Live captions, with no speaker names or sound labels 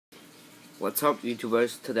What's up,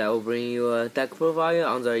 YouTubers? Today I'll bring you a deck profile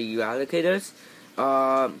on the Eradicators.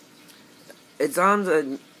 The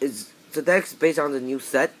deck's based on the new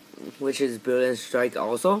set, which is Brilliant Strike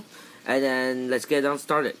also. And then let's get on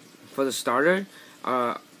started. For the starter,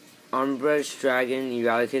 Umbridge Dragon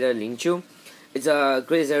Eradicator Linchu. It's a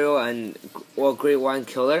grade 0 or grade 1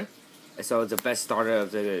 killer, so it's the best starter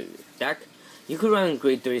of the deck. You could run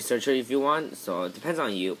grade 3 searcher if you want, so it depends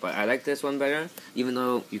on you, but I like this one better, even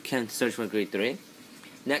though you can't search for grade 3.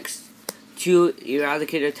 Next, 2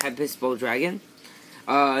 Eradicator Tempest Bow Dragon.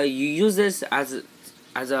 You use this as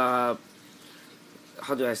a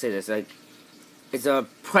how do I say this? Like, it's a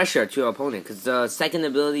pressure to your opponent, because the second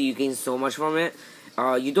ability you gain so much from it.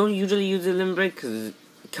 You don't usually use the limit break because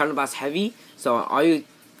counterblast heavy, so all you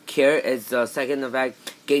care is the second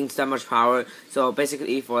effect gains that much power. So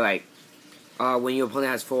basically, for like when your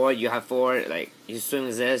opponent has 4, you have 4. Like, you swing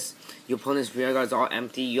with this, your opponent's rear guard is all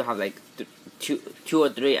empty. You have like two or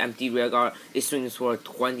 3 empty rear guard. It swings for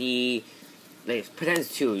 20. Like, pretend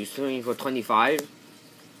it's 2. You're swinging for 25,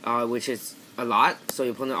 which is a lot. So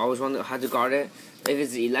your opponent always have to guard it. If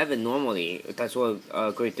it's 11 normally, that's what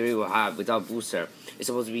grade 3 will have without booster. It's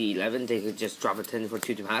supposed to be 11, they could just drop a 10 for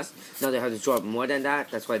 2 to pass. Now they have to drop more than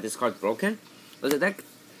that, that's why this card's broken with the deck.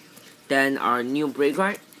 Then our new break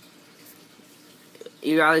card,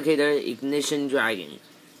 Eradicator Ignition Dragon.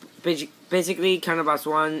 Basically, counterblast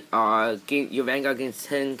 1, your Vanguard gains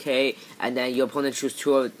 10k, and then your opponent choose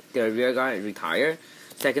 2 of their rear guard and retire.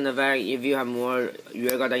 Second effect, if you have more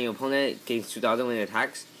rear guard than your opponent, gains 2000 when it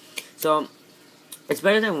attacks. So it's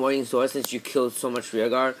better than Warring Sword since you killed so much rear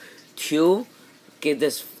guard. 2, give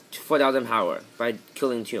this 4000 power by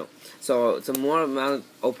killing 2. So the more amount of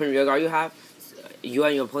open rear guard you have, you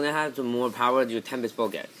and your opponent have, the more power your Tempest Bow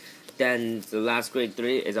get. Then the last grade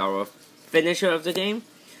 3 is our finisher of the game,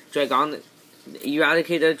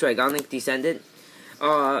 Eradicator Dragonic Descendant.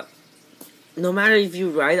 No matter if you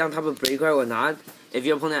ride on top of break card or not, if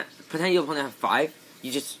your opponent, pretend your opponent have 5,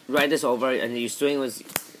 you just ride this over and then you swing with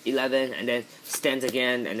 11 and then stands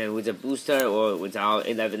again, and then with a booster or without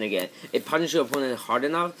 11 again. It punishes your opponent hard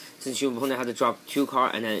enough since your opponent had to drop 2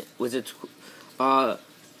 cards, and then with a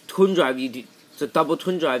twin drive, the double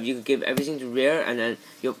twin drive, you could give everything to rear, and then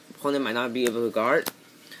your opponent might not be able to guard.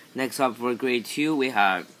 Next up for grade 2, we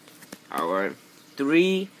have our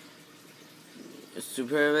 3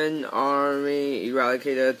 Superman Army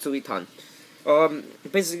Eradicator Zuitan.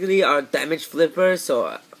 Basically our damage flipper,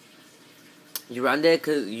 so you run it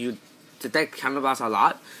because the deck counterblast a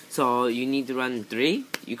lot, so you need to run 3.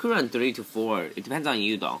 You could run 3 to 4. It depends on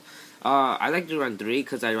you though. I like to run 3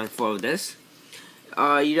 because I run 4 of this.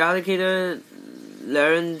 Eradicator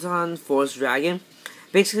Larenton Force Dragon.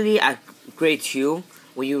 Basically at grade 2,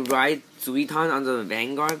 when you ride Zuitan on the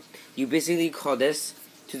Vanguard, you basically call this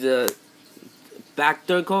to the back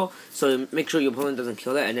circle, so make sure your opponent doesn't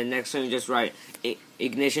kill it, and then next time you just ride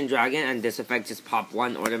Ignition Dragon, and this effect just pop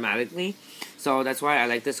 1 automatically. So that's why I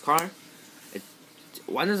like this card.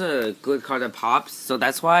 1 is a good card that pops, so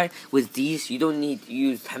that's why with these you don't need to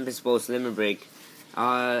use Tempest Bow's Limit Break.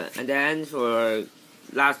 And then for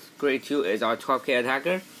last grade 2 is our 12k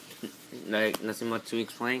attacker. Like, nothing much to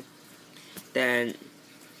explain. Then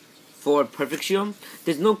for Perfect Shield,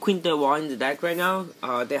 there's no Quinta Wall in the deck right now.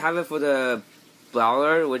 They have it for the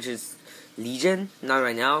Brawler, which is Legion, not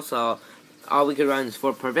right now, so all we could run is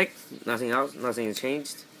for Perfect, nothing else, nothing has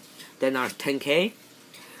changed. Then our 10k,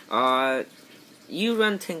 you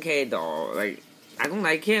run 10k though, like, I don't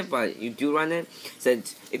like it, but you do run it,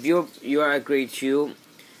 since if you are at grade 2,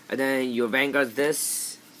 and then your Vanguard's this,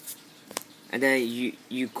 and then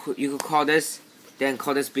you could call this, then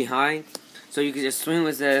call this behind, so you could just swing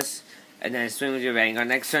with this, and then swing with your Vanguard.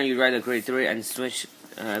 Next turn you ride a grade 3 and switch.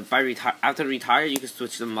 After retire, you can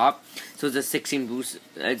switch them up. So it's a 16 boost,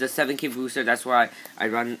 it's a 7k booster. That's why I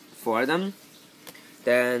run 4 of them.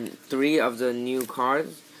 Then 3 of the new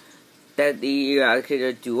cards. That the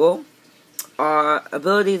Eradicator Duo.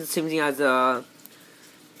 Ability is the same thing as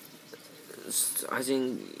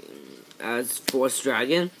as Force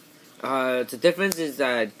Dragon. The difference is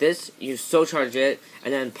that this, you soul charge it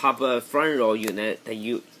and then pop a front row unit that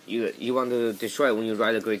you want to destroy when you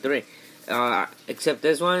ride a grade 3. Except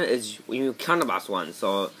this one is when you counterblast 1,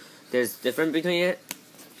 so there's difference between it.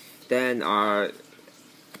 Then our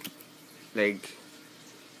like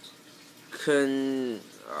Sarmon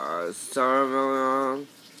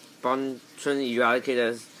Bonchun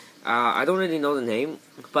Eradicators. I don't really know the name,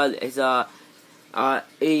 but it's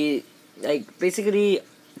like basically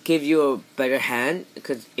give you a better hand,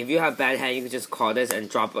 because if you have bad hand, you can just call this and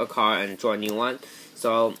drop a card and draw a new one.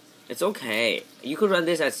 So it's okay. You could run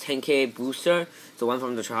this as 10k booster, the one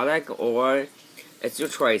from the trial deck, or it's your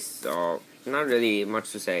choice, so not really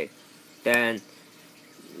much to say. Then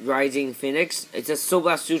Rising Phoenix, it's a Soul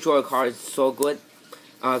Blast Suture card. It's so good,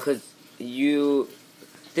 cause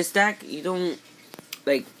this deck you don't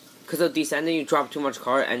like, cause of Descendant you drop too much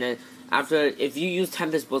card, and then after if you use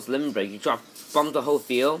Tempest Boost Limit Break, you bump the whole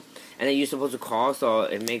field, and then you're supposed to call, so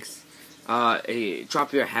it makes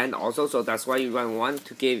drop your hand also. So that's why you run 1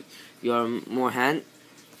 to give your more hand.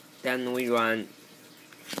 Then we run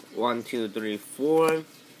 1, 2, 3, 4.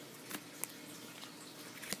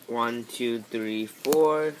 1, 2, 3,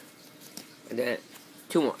 4, and then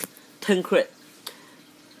 2 more. 10 crit.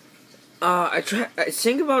 I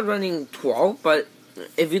think about running 12, but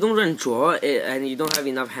if you don't run draw and you don't have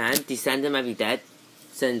enough hand, Descendant might be dead.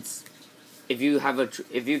 Since if you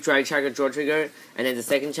try check a draw trigger and then the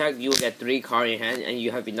second check, you will get 3 cards in hand and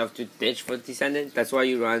you have enough to ditch for Descendant. That's why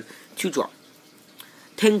you run 2 draw.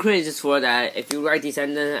 10 crit is just for that. If you ride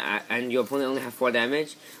Descendant and your opponent only have 4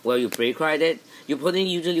 damage, well, you break ride it. Your opponent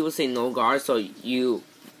usually will say no guard, so you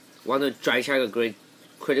want to try check a great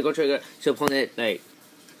critical trigger. So opponent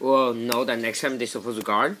will know that next time they're supposed to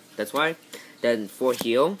guard. That's why. Then for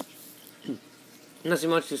heal, nothing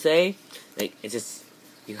much to say. It's just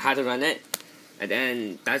you have to run it. And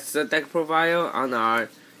then that's the deck profile on our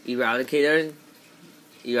Eradicator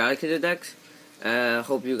decks.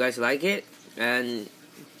 Hope you guys like it, and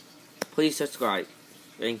please subscribe.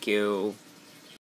 Thank you.